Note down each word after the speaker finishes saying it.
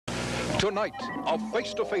Tonight, a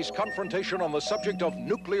face-to-face confrontation on the subject of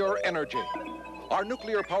nuclear energy. Are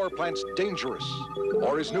nuclear power plants dangerous?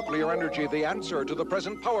 Or is nuclear energy the answer to the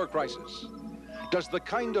present power crisis? Does the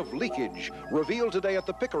kind of leakage revealed today at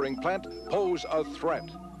the Pickering plant pose a threat?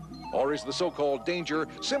 Or is the so-called danger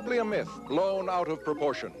simply a myth blown out of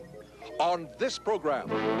proportion? On this program,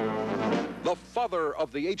 the father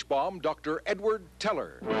of the H-bomb, Dr. Edward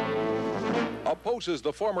Teller, opposes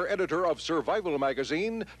the former editor of Survival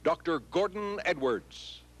magazine, Dr. Gordon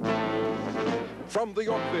Edwards. From the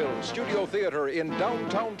Yorkville Studio Theater in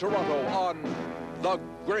downtown Toronto on The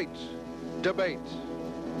Great Debate.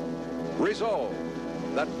 Resolve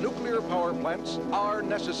that nuclear power plants are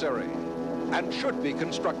necessary and should be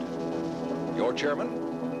constructed. Your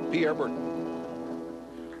chairman, Pierre Burton.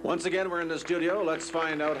 Once again, we're in the studio. Let's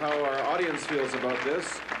find out how our audience feels about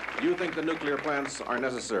this. Do you think the nuclear plants are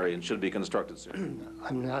necessary and should be constructed, sir?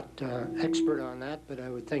 I'm not expert on that, but I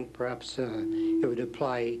would think perhaps it would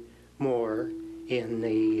apply more in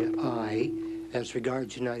the aye as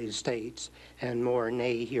regards the United States and more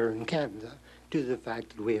nay here in Canada due to the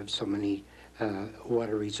fact that we have so many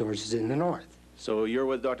water resources in the north. So you're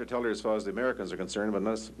with Dr. Teller as far as the Americans are concerned, but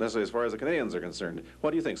not necessarily as far as the Canadians are concerned.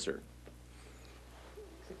 What do you think, sir?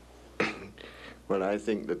 Well, I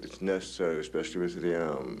think that it's necessary, especially with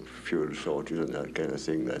the fuel shortage and that kind of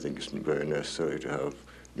thing. I think it's very necessary to have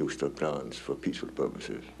nuclear plants for peaceful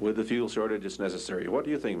purposes. With the fuel shortage, it's necessary. What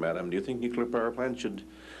do you think, madam? Do you think nuclear power plants should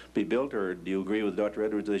be built, or do you agree with Dr.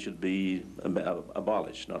 Edwards they should be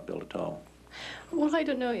abolished, not built at all? Well, I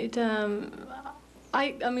don't know.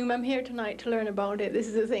 I mean, I'm here tonight to learn about it. This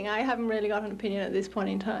is the thing. I haven't really got an opinion at this point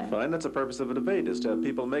in time. Fine. That's the purpose of a debate, is to have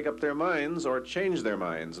people make up their minds or change their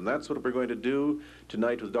minds. And that's what we're going to do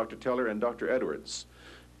tonight with Dr. Teller and Dr. Edwards.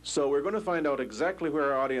 So we're going to find out exactly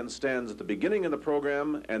where our audience stands at the beginning of the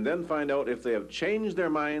program and then find out if they have changed their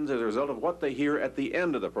minds as a result of what they hear at the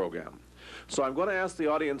end of the program. So I'm going to ask the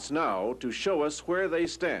audience now to show us where they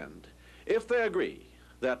stand. If they agree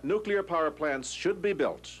that nuclear power plants should be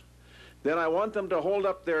built, then I want them to hold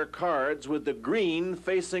up their cards with the green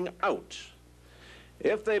facing out.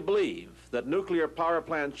 If they believe that nuclear power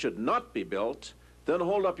plants should not be built, then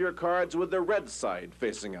hold up your cards with the red side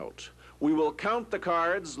facing out. We will count the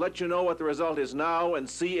cards, let you know what the result is now, and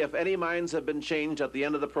see if any minds have been changed at the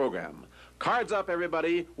end of the program. Cards up,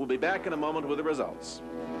 everybody. We'll be back in a moment with the results.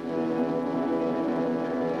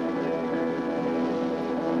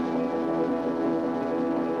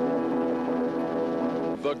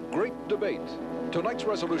 The Great Debate. Tonight's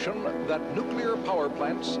resolution that nuclear power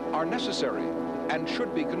plants are necessary and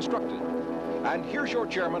should be constructed. And here's your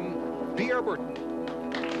chairman, Pierre Burton.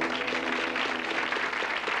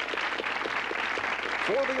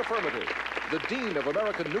 For the affirmative, the Dean of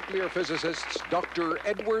American Nuclear Physicists, Dr.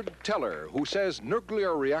 Edward Teller, who says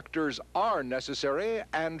nuclear reactors are necessary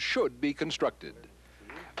and should be constructed.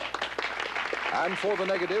 And for the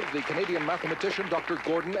negative, the Canadian mathematician, Dr.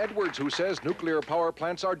 Gordon Edwards, who says nuclear power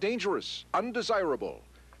plants are dangerous, undesirable,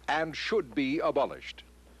 and should be abolished.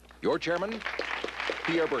 Your chairman,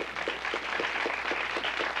 Pierre Burton.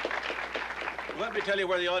 Let me tell you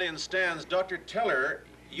where the audience stands. Dr. Teller,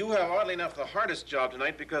 you have, oddly enough, the hardest job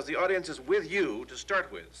tonight because the audience is with you to start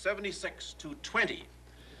with, 76 to 20.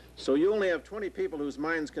 So you only have 20 people whose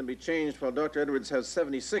minds can be changed, while Dr. Edwards has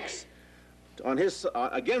 76 on his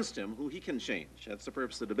against him, who he can change. That's the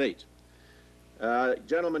purpose of the debate.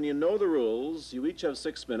 Gentlemen, you know the rules. You each have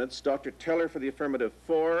 6 minutes. Dr. Teller for the affirmative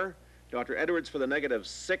 4, Dr. Edwards for the negative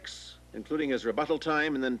 6, including his rebuttal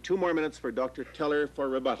time, and then 2 more minutes for Dr. Teller for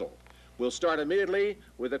rebuttal. We'll start immediately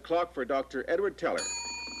with a clock for Dr. Edward Teller.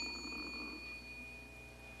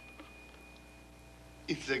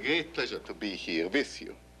 It's a great pleasure to be here with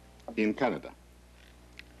you in Canada.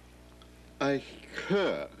 I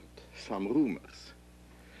heard some rumors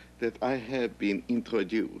that I have been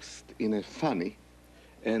introduced in a funny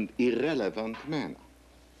and irrelevant manner.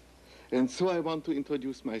 And so I want to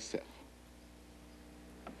introduce myself.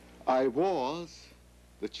 I was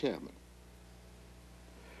the chairman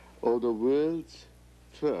of the world's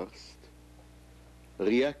first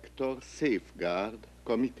Reactor Safeguard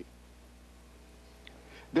Committee.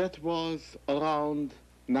 That was around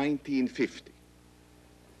 1950.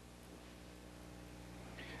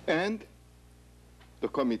 And the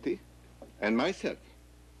committee and myself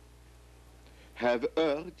have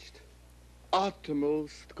urged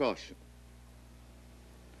utmost caution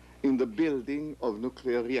in the building of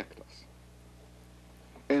nuclear reactors.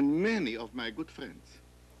 And many of my good friends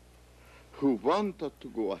who wanted to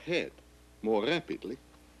go ahead more rapidly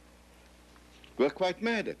were quite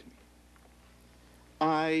mad at me.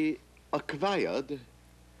 I acquired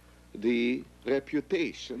the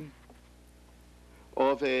reputation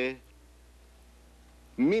of a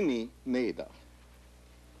mini nadir.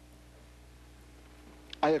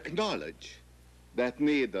 I acknowledge that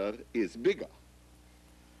nadir is bigger.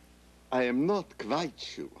 I am not quite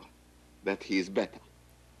sure that he is better.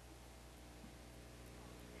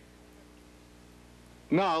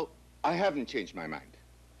 Now, I haven't changed my mind.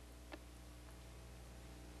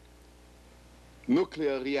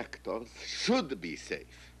 Nuclear reactors should be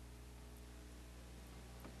safe.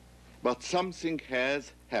 But something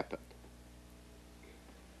has happened.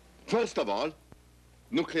 First of all,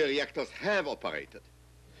 nuclear reactors have operated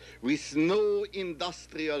with no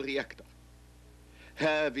industrial reactor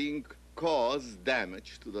having caused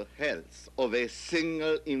damage to the health of a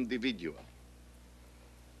single individual.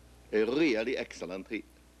 A really excellent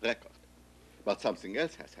record. But something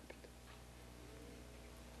else has happened.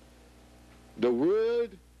 The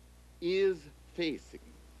world is facing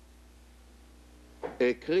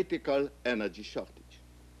a critical energy shortage.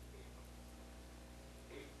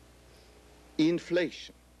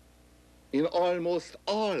 Inflation in almost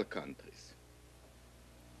all countries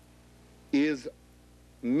is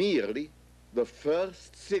merely the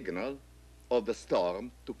first signal of the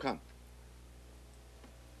storm to come.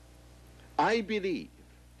 I believe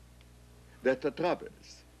that the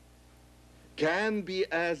troubles can be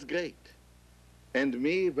as great and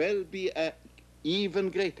may well be even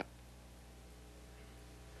greater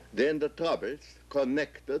than the troubles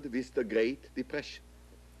connected with the Great Depression.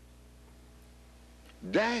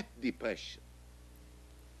 That depression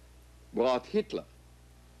brought Hitler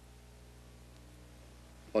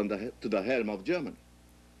to the helm of Germany.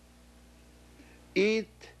 It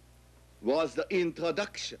was the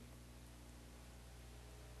introduction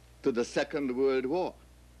to the Second World War.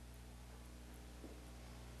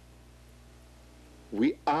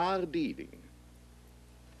 We are dealing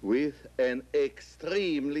with an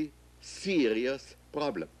extremely serious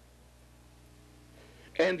problem.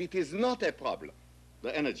 And it is not a problem,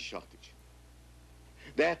 the energy shortage,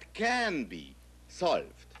 that can be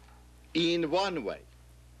solved in one way.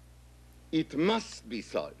 It must be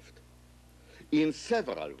solved in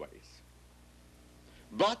several ways.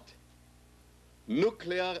 But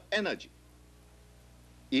nuclear energy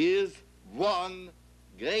is one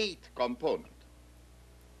great component.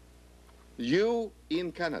 You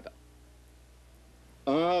in Canada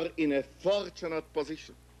are in a fortunate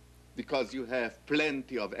position because you have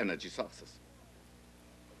plenty of energy sources.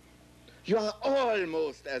 You are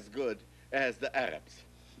almost as good as the Arabs.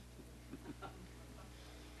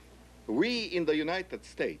 We in the United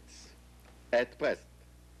States at present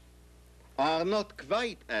are not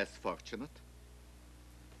quite as fortunate,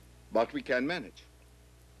 but we can manage.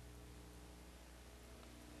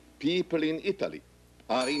 People in Italy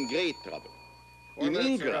are in great trouble. In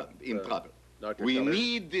England, in trouble. Dr. We Teller.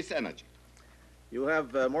 need this energy. You'll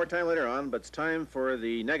have more time later on, but it's time for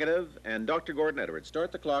the negative. And Dr. Gordon Edwards,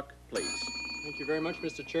 start the clock, please. Thank you very much,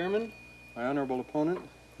 Mr. Chairman, my honorable opponent,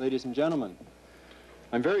 ladies and gentlemen.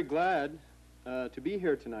 I'm very glad to be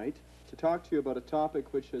here tonight to talk to you about a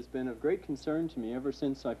topic which has been of great concern to me ever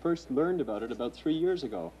since I first learned about it about 3 years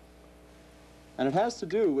ago. And it has to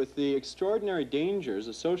do with the extraordinary dangers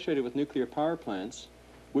associated with nuclear power plants,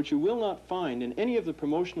 which you will not find in any of the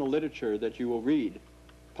promotional literature that you will read,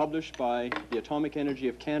 published by the Atomic Energy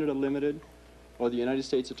of Canada Limited or the United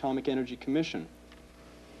States Atomic Energy Commission.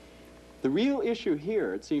 The real issue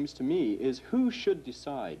here, it seems to me, is who should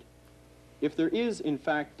decide. If there is, in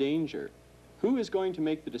fact, danger, who is going to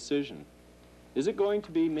make the decision? Is it going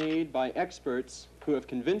to be made by experts who have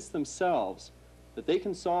convinced themselves that they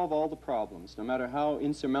can solve all the problems, no matter how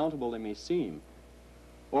insurmountable they may seem?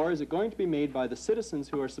 Or is it going to be made by the citizens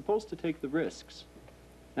who are supposed to take the risks?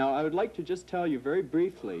 Now, I would like to just tell you very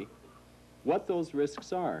briefly what those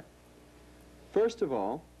risks are. First of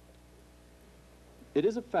all, it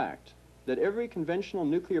is a fact that every conventional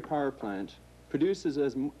nuclear power plant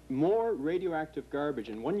produces more radioactive garbage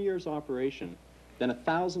in 1 year's operation than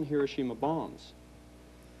 1,000 Hiroshima bombs.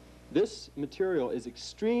 This material is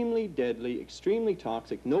extremely deadly, extremely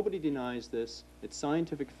toxic. Nobody denies this. It's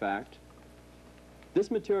scientific fact. This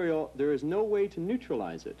material, there is no way to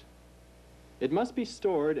neutralize it. It must be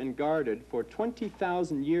stored and guarded for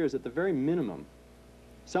 20,000 years at the very minimum.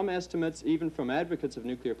 Some estimates, even from advocates of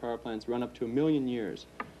nuclear power plants, run up to 1 million years.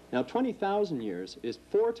 Now, 20,000 years is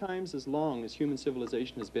 4 times as long as human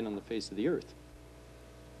civilization has been on the face of the earth.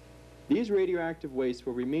 These radioactive wastes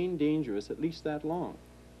will remain dangerous at least that long.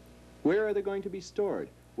 Where are they going to be stored?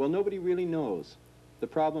 Well, nobody really knows. The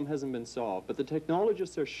problem hasn't been solved, but the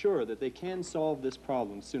technologists are sure that they can solve this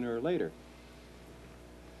problem sooner or later.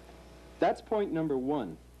 That's point number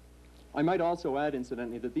one. I might also add,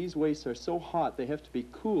 incidentally, that these wastes are so hot they have to be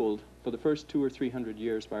cooled for the first 200 or 300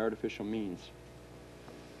 years by artificial means.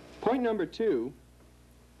 Point number 2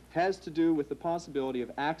 has to do with the possibility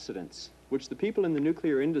of accidents, which the people in the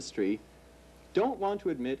nuclear industry don't want to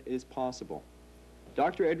admit is possible.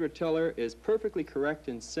 Dr. Edward Teller is perfectly correct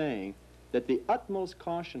in saying that the utmost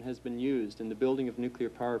caution has been used in the building of nuclear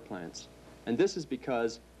power plants. And this is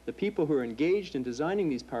because the people who are engaged in designing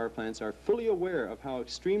these power plants are fully aware of how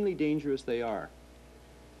extremely dangerous they are.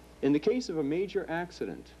 In the case of a major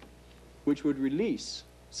accident, which would release,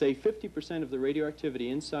 say, 50% of the radioactivity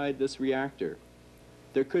inside this reactor,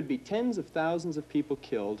 there could be tens of thousands of people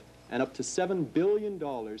killed and up to $7 billion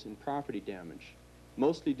in property damage,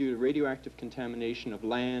 mostly due to radioactive contamination of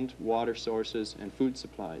land, water sources, and food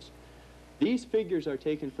supplies. These figures are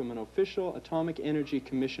taken from an official Atomic Energy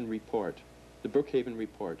Commission report, the Brookhaven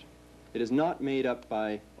report. It is not made up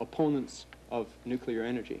by opponents of nuclear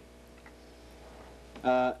energy.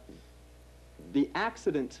 The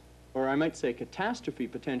accident, or I might say catastrophe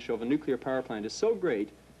potential of a nuclear power plant is so great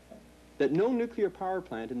that no nuclear power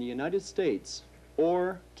plant in the United States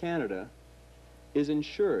or Canada is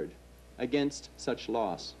insured against such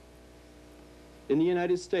loss. In the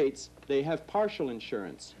United States, they have partial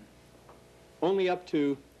insurance, only up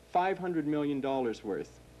to $500 million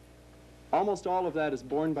worth. Almost all of that is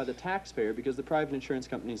borne by the taxpayer because the private insurance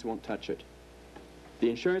companies won't touch it. The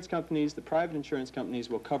insurance companies, the private insurance companies,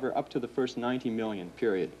 will cover up to the first 90 million,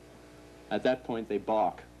 period. At that point, they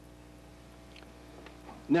balk.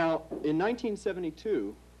 Now, in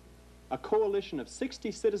 1972, a coalition of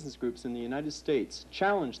 60 citizens groups in the United States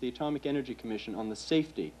challenged the Atomic Energy Commission on the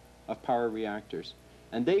safety of power reactors.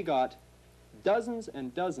 And they got dozens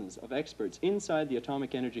and dozens of experts inside the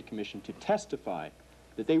Atomic Energy Commission to testify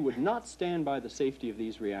that they would not stand by the safety of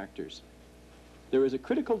these reactors. There is a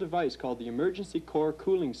critical device called the emergency core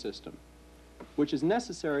cooling system, which is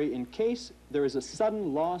necessary in case there is a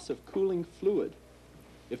sudden loss of cooling fluid.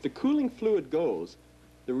 If the cooling fluid goes,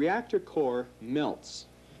 the reactor core melts.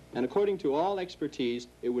 And according to all expertise,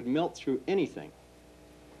 it would melt through anything.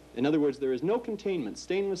 In other words, there is no containment,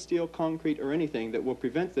 stainless steel, concrete, or anything that will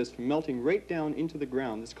prevent this from melting right down into the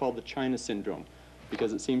ground. It's called the China syndrome,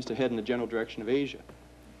 because it seems to head in the general direction of Asia.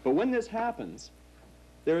 But when this happens,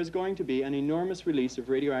 there is going to be an enormous release of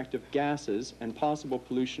radioactive gases and possible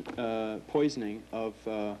pollution, poisoning of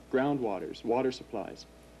groundwaters, water supplies,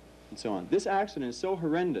 and so on. This accident is so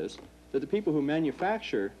horrendous that the people who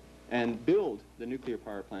manufacture and build the nuclear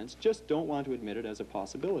power plants just don't want to admit it as a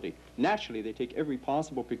possibility. Naturally, they take every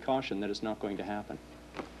possible precaution that it's not going to happen.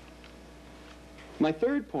 My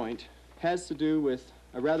third point has to do with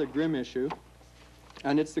a rather grim issue,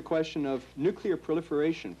 and it's the question of nuclear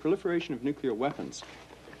proliferation, proliferation of nuclear weapons.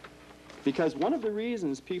 Because one of the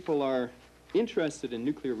reasons people are interested in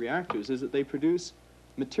nuclear reactors is that they produce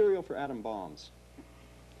material for atom bombs.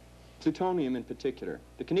 Plutonium in particular.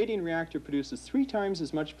 The Canadian reactor produces 3 times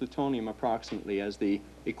as much plutonium approximately as the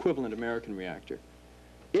equivalent American reactor.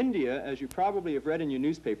 India, as you probably have read in your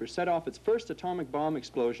newspaper, set off its first atomic bomb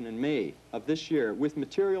explosion in May of this year with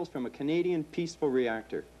materials from a Canadian peaceful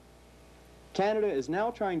reactor. Canada is now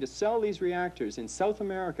trying to sell these reactors in South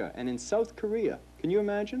America and in South Korea. Can you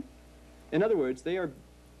imagine? In other words, they are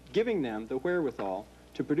giving them the wherewithal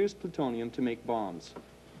to produce plutonium to make bombs.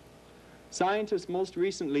 Scientists most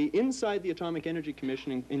recently inside the Atomic Energy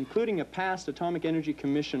Commission, including a past Atomic Energy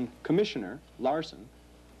Commission commissioner, Larson,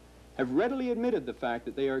 have readily admitted the fact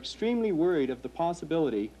that they are extremely worried of the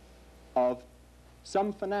possibility of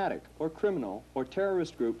some fanatic or criminal or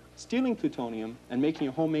terrorist group stealing plutonium and making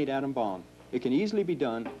a homemade atom bomb. It can easily be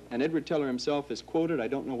done, and Edward Teller himself is quoted, I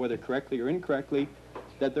don't know whether correctly or incorrectly,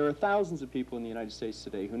 that there are thousands of people in the United States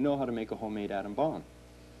today who know how to make a homemade atom bomb.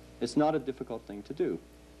 It's not a difficult thing to do.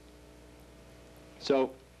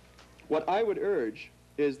 So, what I would urge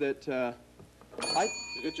is that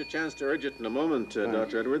You'll get your chance to urge it in a moment,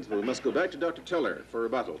 Dr. Edwards, but we must go back to Dr. Teller for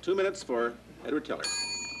rebuttal. 2 minutes for Edward Teller.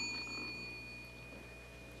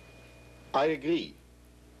 I agree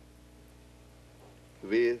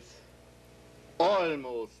with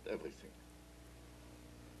almost everything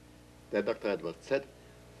that Dr. Edwards said,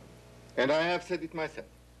 and I have said it myself,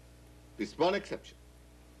 with one exception.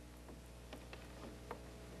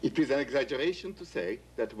 It is an exaggeration to say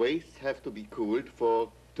that wastes have to be cooled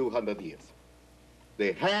for 200 years.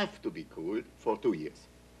 They have to be cooled for 2 years.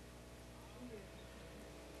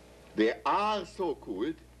 They are so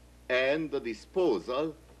cooled, and the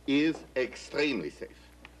disposal is extremely safe.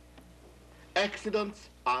 Accidents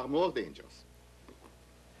are more dangerous.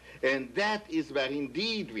 And that is where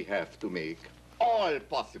indeed we have to make all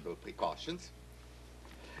possible precautions.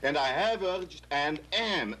 And I have urged and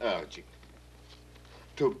am urging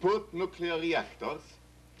to put nuclear reactors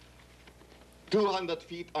 200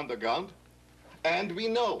 feet underground. And we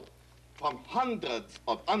know from hundreds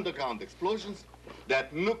of underground explosions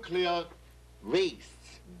that nuclear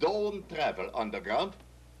wastes don't travel underground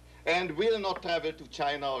and will not travel to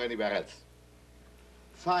China or anywhere else.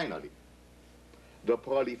 Finally, the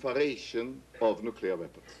proliferation of nuclear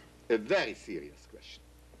weapons, a very serious question.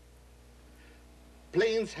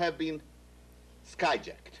 Planes have been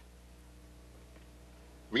skyjacked.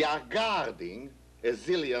 We are guarding a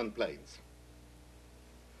zillion planes.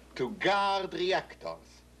 To guard reactors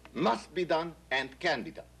must be done and can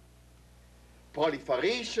be done.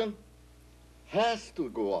 Proliferation has to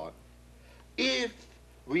go on if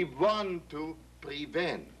we want to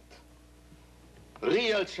prevent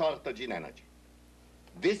real shortage in energy.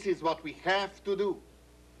 This is what we have to do.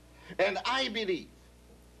 And I believe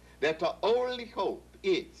that the only hope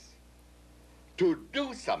is to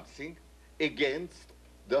do something against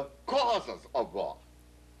the causes of war.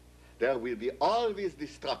 There will be always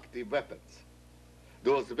destructive weapons.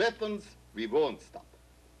 Those weapons we won't stop.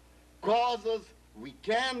 Causes we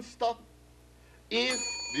can stop if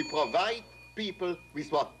we provide people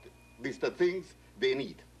with the things they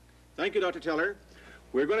need. Thank you, Dr. Teller.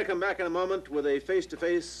 We're going to come back in a moment with a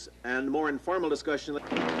face-to-face and more informal discussion.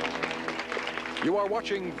 You are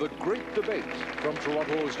watching The Great Debate from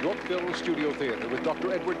Toronto's Yorkville Studio Theatre with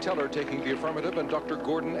Dr. Edward Teller taking the affirmative and Dr.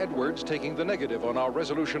 Gordon Edwards taking the negative on our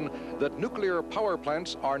resolution that nuclear power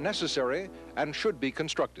plants are necessary and should be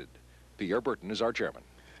constructed. Pierre Burton is our chairman.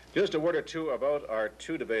 Just a word or two about our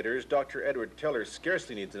two debaters. Dr. Edward Teller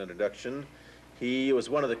scarcely needs an introduction. He was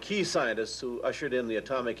one of the key scientists who ushered in the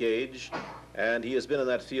atomic age, and he has been in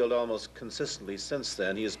that field almost consistently since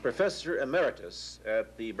then. He is Professor Emeritus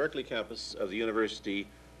at the Berkeley campus of the University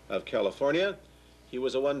of California. He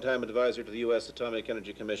was a one-time advisor to the U.S. Atomic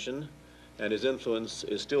Energy Commission, and his influence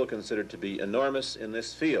is still considered to be enormous in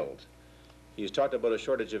this field. He's talked about a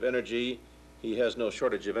shortage of energy. He has no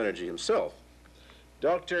shortage of energy himself.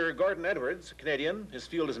 Dr. Gordon Edwards, Canadian. His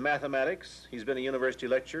field is mathematics. He's been a university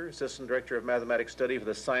lecturer, assistant director of mathematics study for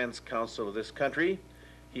the Science Council of this country.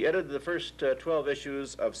 He edited the first 12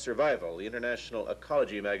 issues of Survival, the international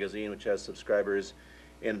ecology magazine, which has subscribers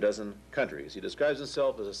in a dozen countries. He describes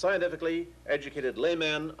himself as a scientifically educated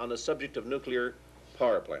layman on the subject of nuclear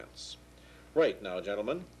power plants. Right now,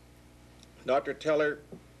 gentlemen, Dr. Teller,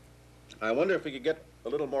 I wonder if we could get a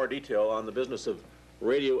little more detail on the business of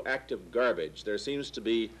radioactive garbage. There seems to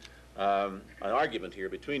be an argument here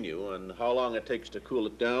between you on how long it takes to cool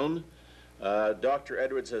it down. Dr.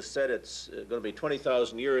 Edwards has said it's going to be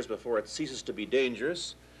 20,000 years before it ceases to be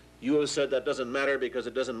dangerous. You have said that doesn't matter because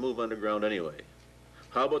it doesn't move underground anyway.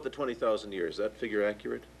 How about the 20,000 years? Is that figure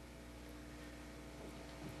accurate?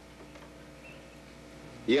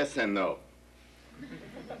 Yes and no.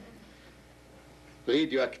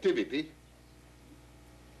 Radioactivity,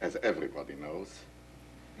 as everybody knows,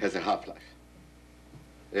 has a half-life.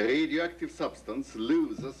 A radioactive substance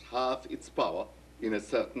loses half its power in a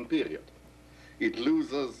certain period. It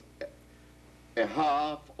loses a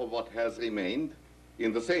half of what has remained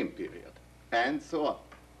in the same period, and so on.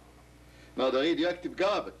 Now, the radioactive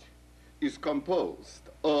garbage is composed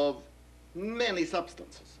of many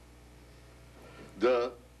substances.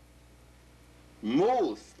 The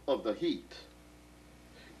most of the heat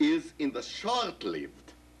is in the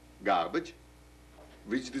short-lived garbage,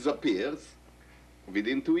 which disappears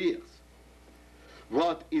within 2 years.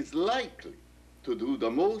 What is likely to do the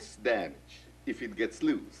most damage if it gets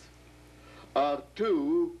loose are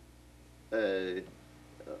two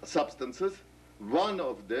substances. One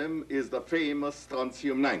of them is the famous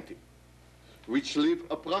strontium-90, which live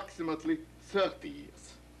approximately 30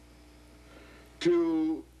 years.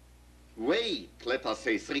 To wait, let us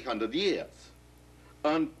say, 300 years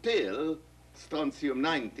until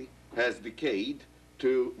strontium-90 has decayed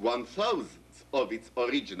to 1/1000th of its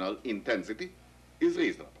original intensity is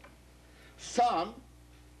reasonable. Some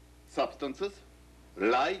substances,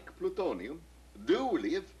 like plutonium, do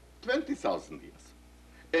live 20,000 years,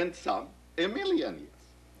 and some 1,000,000 years.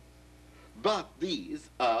 But these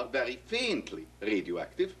are very faintly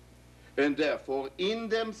radioactive, and therefore in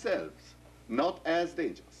themselves not as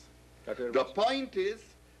dangerous. The point is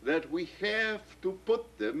that we have to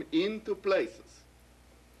put them into places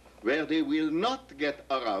where they will not get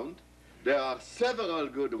around. There are several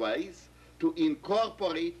good ways to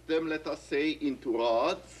incorporate them, let us say, into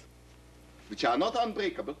rods, which are not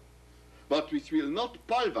unbreakable, but which will not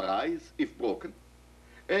pulverize if broken,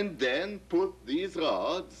 and then put these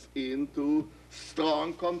rods into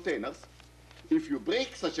strong containers. If you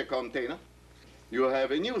break such a container, you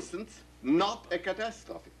have a nuisance, not a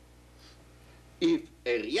catastrophe. If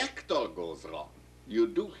a reactor goes wrong, you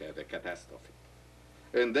do have a catastrophe.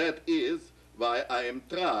 And that is why I am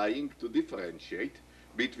trying to differentiate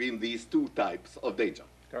between these two types of danger.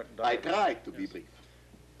 I tried to be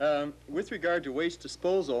brief. With regard to waste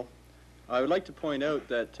disposal, I would like to point out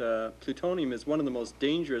that plutonium is one of the most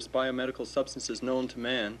dangerous biomedical substances known to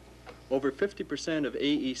man. Over 50% of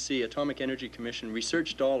AEC, Atomic Energy Commission,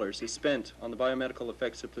 research dollars is spent on the biomedical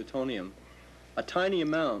effects of plutonium. A tiny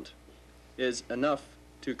amount is enough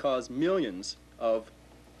to cause millions of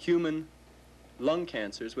human lung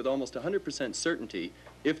cancers with almost 100% certainty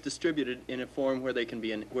if distributed in a form where it can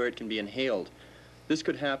be inhaled. This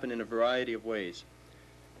could happen in a variety of ways.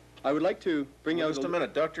 I would like to bring out just a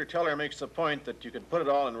minute. Dr. Teller makes the point that you could put it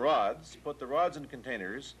all in rods, put the rods in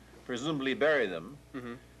containers, presumably bury them,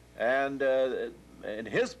 and in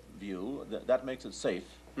his view, that makes it safe.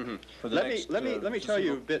 For the let me tell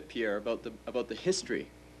you a bit, Pierre, about the history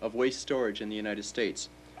of waste storage in the United States.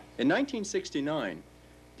 In 1969,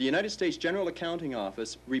 the United States General Accounting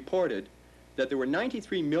Office reported that there were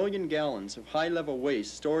 93 million gallons of high-level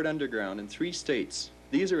waste stored underground in 3 states.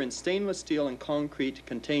 These are in stainless steel and concrete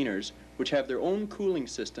containers which have their own cooling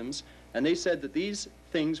systems, and they said that these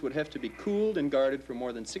things would have to be cooled and guarded for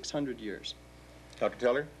more than 600 years. Dr.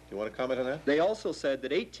 Teller, do you want to comment on that? They also said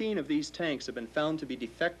that 18 of these tanks have been found to be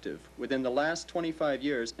defective within the last 25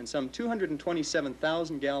 years, and some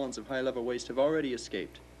 227,000 gallons of high-level waste have already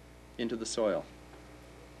escaped into the soil.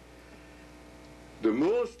 The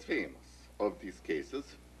most famous of these cases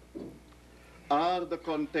are the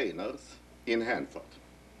containers in Hanford,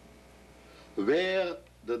 where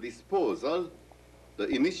the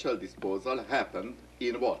initial disposal happened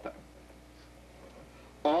in water.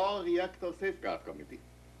 Our Reactor Safeguard Committee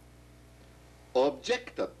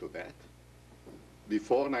objected to that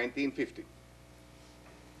before 1950.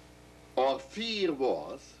 Our fear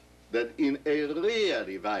was that in a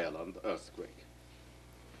really violent earthquake,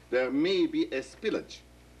 there may be a spillage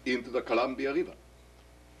into the Columbia River,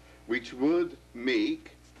 which would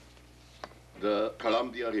make the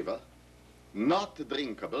Columbia River not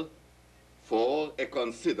drinkable for a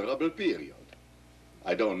considerable period.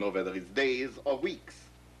 I don't know whether it's days or weeks,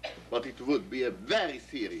 but it would be a very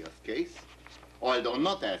serious case, although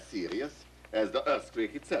not as serious as the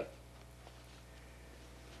earthquake itself.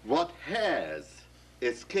 What has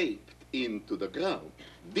escaped into the ground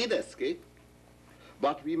did escape,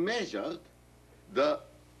 but we measured the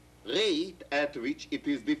rate at which it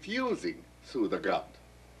is diffusing through the ground.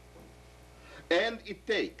 And it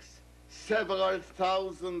takes several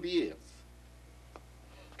thousand years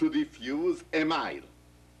to diffuse a mile.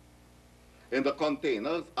 And the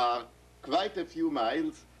containers are quite a few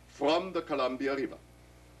miles from the Columbia River.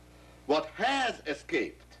 What has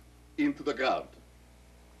escaped into the ground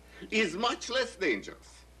is much less dangerous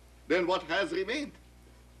than what has remained,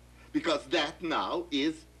 because that now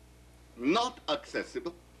is not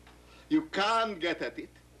accessible. You can't get at it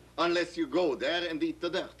unless you go there and eat the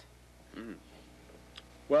dirt.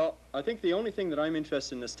 Well, I think the only thing that I'm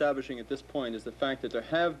interested in establishing at this point is the fact that there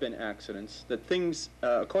have been accidents, that things,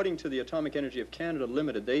 according to the Atomic Energy of Canada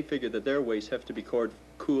Limited, they figure that their waste have to be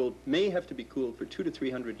cooled, may have to be cooled for 200 to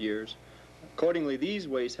 300 years. Accordingly, these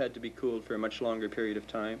wastes had to be cooled for a much longer period of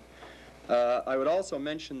time. I would also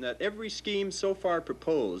mention that every scheme so far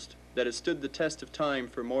proposed that has stood the test of time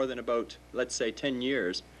for more than about, let's say, 10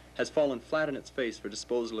 years, has fallen flat on its face for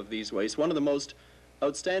disposal of these wastes. One of the most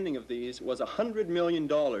outstanding of these was $100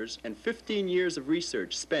 million and 15 years of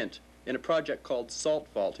research spent in a project called Salt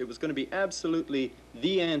Vault. It was going to be absolutely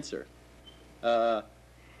the answer. The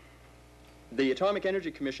Atomic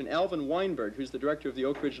Energy Commission, Alvin Weinberg, who's the director of the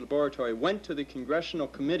Oak Ridge Laboratory, went to the Congressional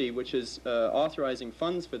Committee, which is authorizing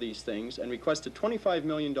funds for these things, and requested $25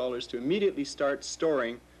 million to immediately start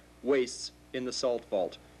storing wastes in the Salt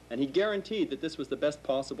Vault. And he guaranteed that this was the best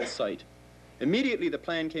possible site. Immediately, the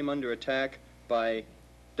plan came under attack by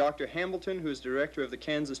Dr. Hamilton, who is director of the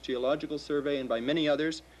Kansas Geological Survey, and by many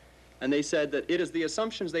others, and they said that it is the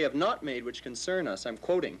assumptions they have not made which concern us. I'm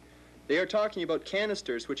quoting. They are talking about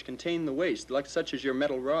canisters which contain the waste, like such as your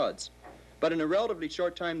metal rods. But in a relatively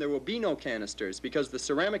short time, there will be no canisters because the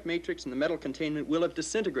ceramic matrix and the metal containment will have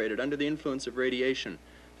disintegrated under the influence of radiation.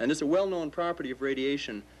 And it's a well-known property of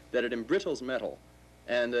radiation that it embrittles metal,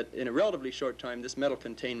 and that in a relatively short time, this metal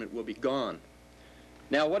containment will be gone.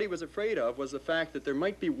 Now, what he was afraid of was the fact that there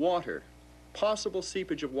might be water, possible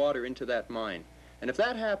seepage of water into that mine. And if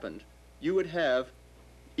that happened, you would have,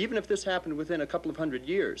 even if this happened within a couple of 100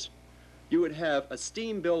 years, you would have a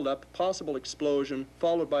steam buildup, possible explosion,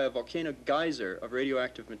 followed by a volcanic geyser of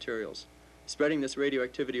radioactive materials. spreading this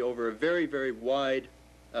radioactivity over a very, very wide,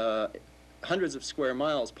 hundreds of square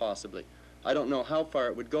miles possibly. I don't know how far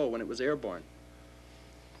it would go when it was airborne.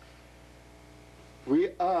 We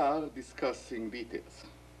are discussing details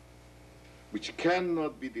which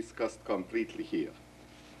cannot be discussed completely here.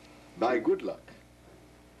 By good luck,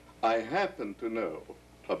 I happen to know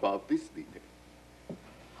about this detail.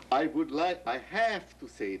 I have to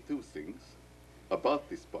say two things about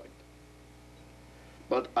this point.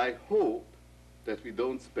 But I hope that we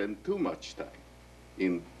don't spend too much time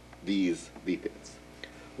in these details.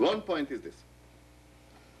 One point is this.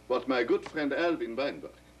 What my good friend Alvin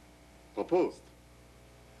Weinberg proposed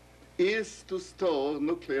is to store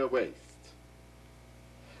nuclear waste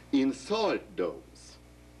in salt domes,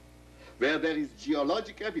 where there is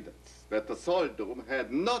geologic evidence that the salt dome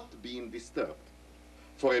had not been disturbed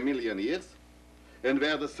for 1 million years, and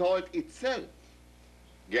where the salt itself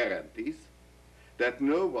guarantees that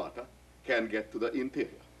no water can get to the interior.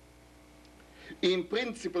 In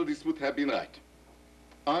principle, this would have been right.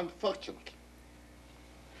 Unfortunately,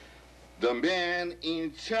 the man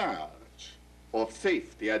in charge of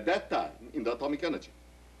safety at that time in the atomic energy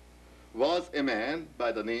was a man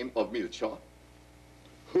by the name of Milchor,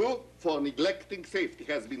 who, for neglecting safety,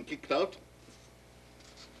 has been kicked out.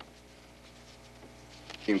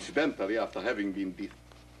 Incidentally, after having been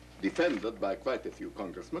defended by quite a few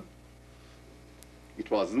congressmen. It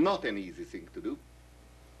was not an easy thing to do.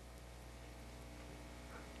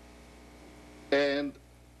 And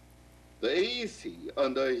the AEC,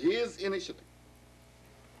 under his initiative,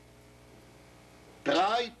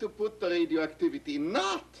 tried to put the radioactivity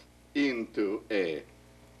not into a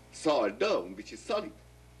salt dome, which is solid,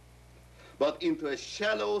 but into a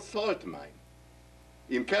shallow salt mine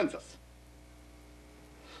in Kansas,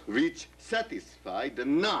 which satisfied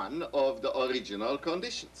none of the original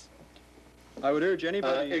conditions. I would urge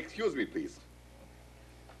anybody... Excuse me, please.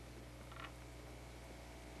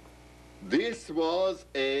 This was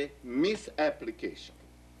a misapplication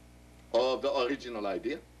of the original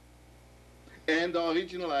idea. And the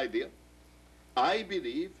original idea, I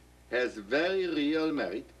believe, has very real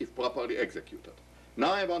merit if properly executed.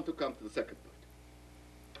 Now I want to come to the second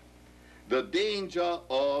point. The danger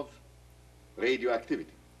of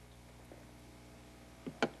radioactivity.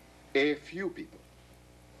 A few people,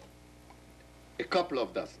 a couple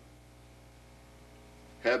of dozen,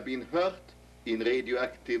 have been hurt in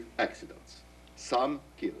radioactive accidents, some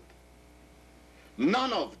killed.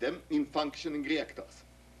 None of them in functioning reactors,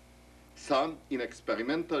 some in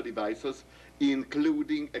experimental devices,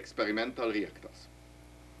 including experimental reactors.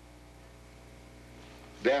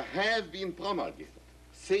 There have been promulgated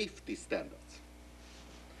safety standards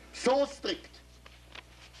so strict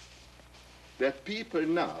that people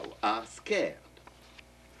now are scared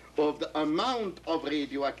of the amount of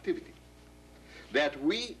radioactivity that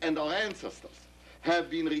we and our ancestors have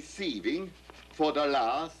been receiving for the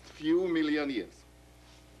last few million years.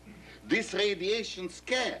 This radiation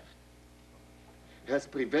scare has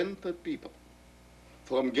prevented people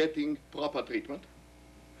from getting proper treatment,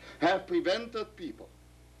 have prevented people,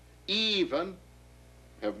 even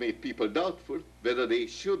have made people doubtful whether they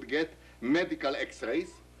should get medical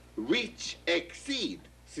x-rays which exceed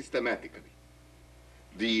systematically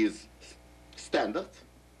these standards.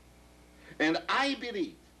 And I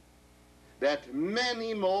believe that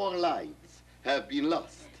many more lives have been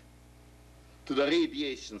lost to the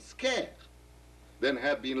radiation scare than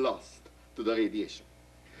have been lost to the radiation.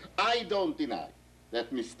 I don't deny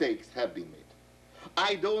that mistakes have been made.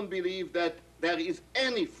 I don't believe that there is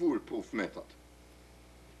any foolproof method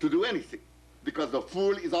to do anything, because the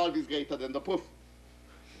fool is always greater than the proof.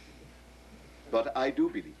 But I do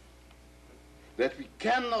believe that we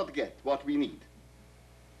cannot get what we need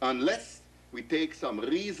unless we take some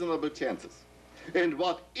reasonable chances. And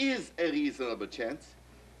what is a reasonable chance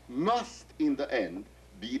must, in the end,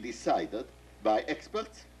 be decided by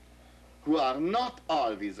experts who are not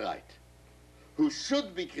always right, who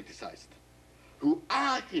should be criticized, who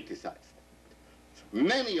are criticized.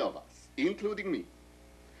 Many of us, including me,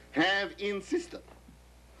 have insisted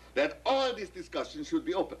that all this discussion should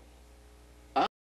be open.